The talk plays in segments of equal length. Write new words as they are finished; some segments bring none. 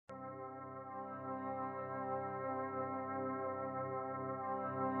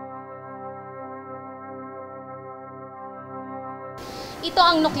Ito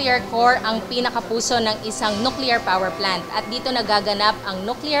ang nuclear core, ang pinakapuso ng isang nuclear power plant at dito nagaganap ang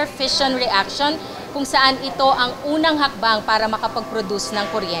nuclear fission reaction kung saan ito ang unang hakbang para makapag-produce ng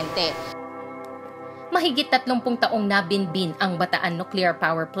kuryente. Mahigit 30 taong nabinbin ang Bataan Nuclear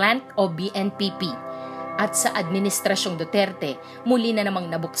Power Plant o BNPP. At sa Administrasyong Duterte, muli na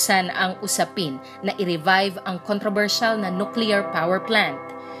namang nabuksan ang usapin na i-revive ang controversial na nuclear power plant.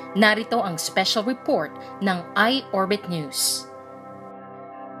 Narito ang special report ng iOrbit News.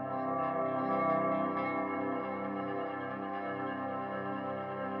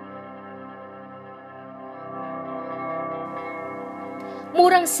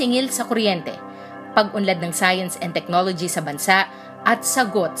 Murang singil sa kuryente, pag-unlad ng science and technology sa bansa at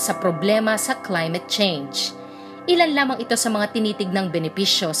sagot sa problema sa climate change. Ilan lamang ito sa mga tinitignang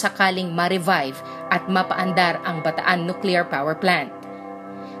benepisyo sakaling ma-revive at mapaandar ang Bataan Nuclear Power Plant.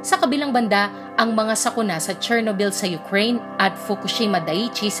 Sa kabilang banda, ang mga sakuna sa Chernobyl sa Ukraine at Fukushima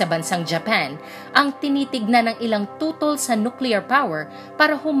Daiichi sa bansang Japan ang tinitignan ng ilang tutol sa nuclear power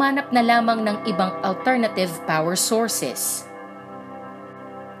para humanap na lamang ng ibang alternative power sources.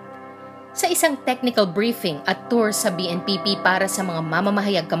 Sa isang technical briefing at tour sa BNPP para sa mga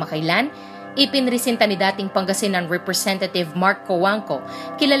mamamahayag kamakailan, ipinresenta ni dating Pangasinan Representative Mark Coangco,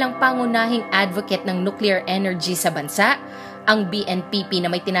 kilalang pangunahing advocate ng nuclear energy sa bansa, ang BNPP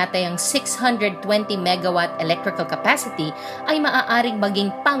na may tinatayang 620 megawatt electrical capacity ay maaaring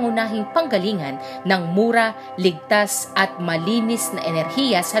maging pangunahing panggalingan ng mura, ligtas at malinis na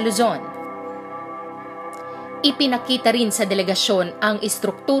enerhiya sa Luzon. Ipinakita rin sa delegasyon ang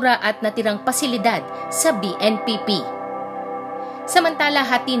istruktura at natirang pasilidad sa BNPP. Samantala,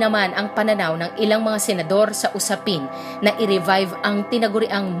 hati naman ang pananaw ng ilang mga senador sa usapin na i-revive ang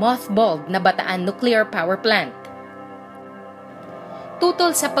tinaguriang mothballed na Bataan Nuclear Power Plant.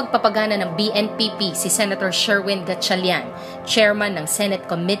 Tutol sa pagpapagana ng BNPP si Senator Sherwin Gatchalian, chairman ng Senate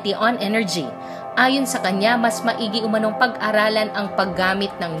Committee on Energy. Ayon sa kanya, mas maigi umanong pag-aralan ang paggamit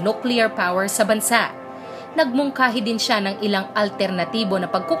ng nuclear power sa bansa. Nagmungkahi din siya ng ilang alternatibo na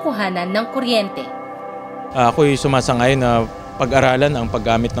pagkukuhanan ng kuryente. Ako'y sumasang-ayon na pag-aralan ang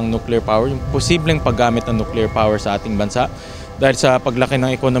paggamit ng nuclear power, yung posibleng paggamit ng nuclear power sa ating bansa. Dahil sa paglaki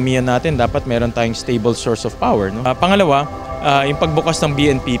ng ekonomiya natin, dapat meron tayong stable source of power. No? Pangalawa, yung pagbukas ng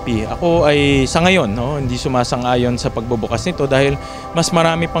BNPP. Ako ay sa ngayon, hindi sumasang-ayon sa pagbubukas nito dahil mas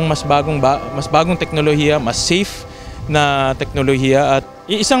marami pang mas bagong teknolohiya, mas safe na teknolohiya at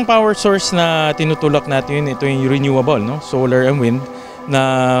isang power source na tinutulak natin ito yung renewable, solar and wind,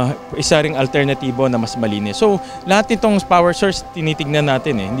 na isa ring alternatibo na mas malinis. So lahat nitong power source tinitignan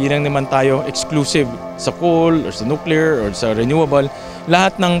natin hindi lang naman tayo exclusive sa coal or sa nuclear or sa renewable.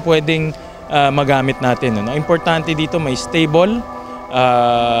 Lahat ng pwedeng magamit natin. Ang importante dito may stable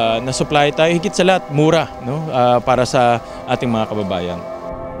na supply tayo, higit sa lahat mura para sa ating mga kababayan.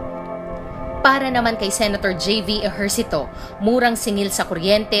 Para naman kay Senator J.V. Ejercito, murang singil sa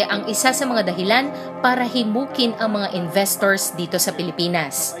kuryente ang isa sa mga dahilan para himukin ang mga investors dito sa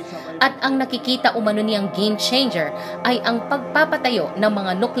Pilipinas. At ang nakikita umano niyang game changer ay ang pagpapatayo ng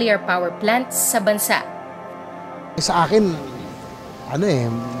mga nuclear power plants sa bansa. Sa akin,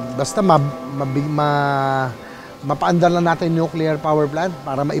 basta mapaandar lang natin yung nuclear power plant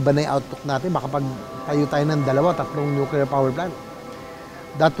para maiba na yung outlook natin, makapagtayo tayo ng 2-3 nuclear power plant.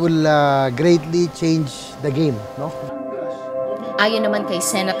 That will greatly change the game, Ayon naman kay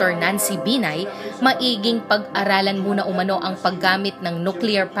Senator Nancy Binay, maiging pag-aralan muna umano ang paggamit ng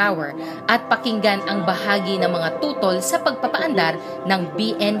nuclear power at pakinggan ang bahagi ng mga tutol sa pagpapaandar ng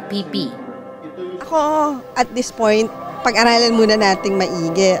BNPP. Ako, at this point, pag-aralan muna nating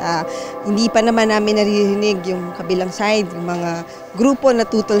maigi. Hindi pa naman namin naririnig yung kabilang side, yung mga grupo na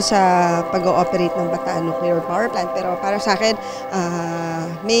tutol sa pag-ooperate ng Bataan Nuclear Power Plant. Pero para sa akin,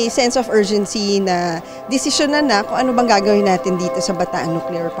 may sense of urgency na desisyonan na kung ano bang gagawin natin dito sa Bataan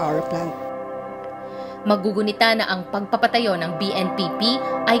Nuclear Power Plant. Magugunita na ang pagpapatayo ng BNPP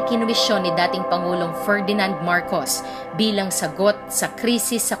ay kinuwisyon ni dating Pangulong Ferdinand Marcos bilang sagot sa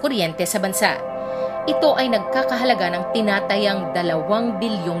krisis sa kuryente sa bansa. Ito ay nagkakahalaga ng tinatayang 2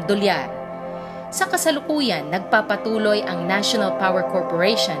 bilyong dolyar. Sa kasalukuyan, nagpapatuloy ang National Power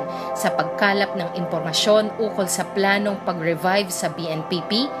Corporation sa pagkalap ng impormasyon ukol sa planong pag-revive sa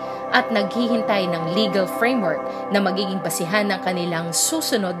BNPP at naghihintay ng legal framework na magiging basihan ng kanilang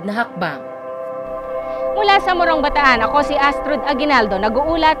susunod na hakbang. Mula sa Morong Bataan, ako si Astrud Aguinaldo,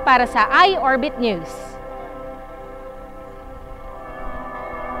 nag-uulat para sa iOrbit News.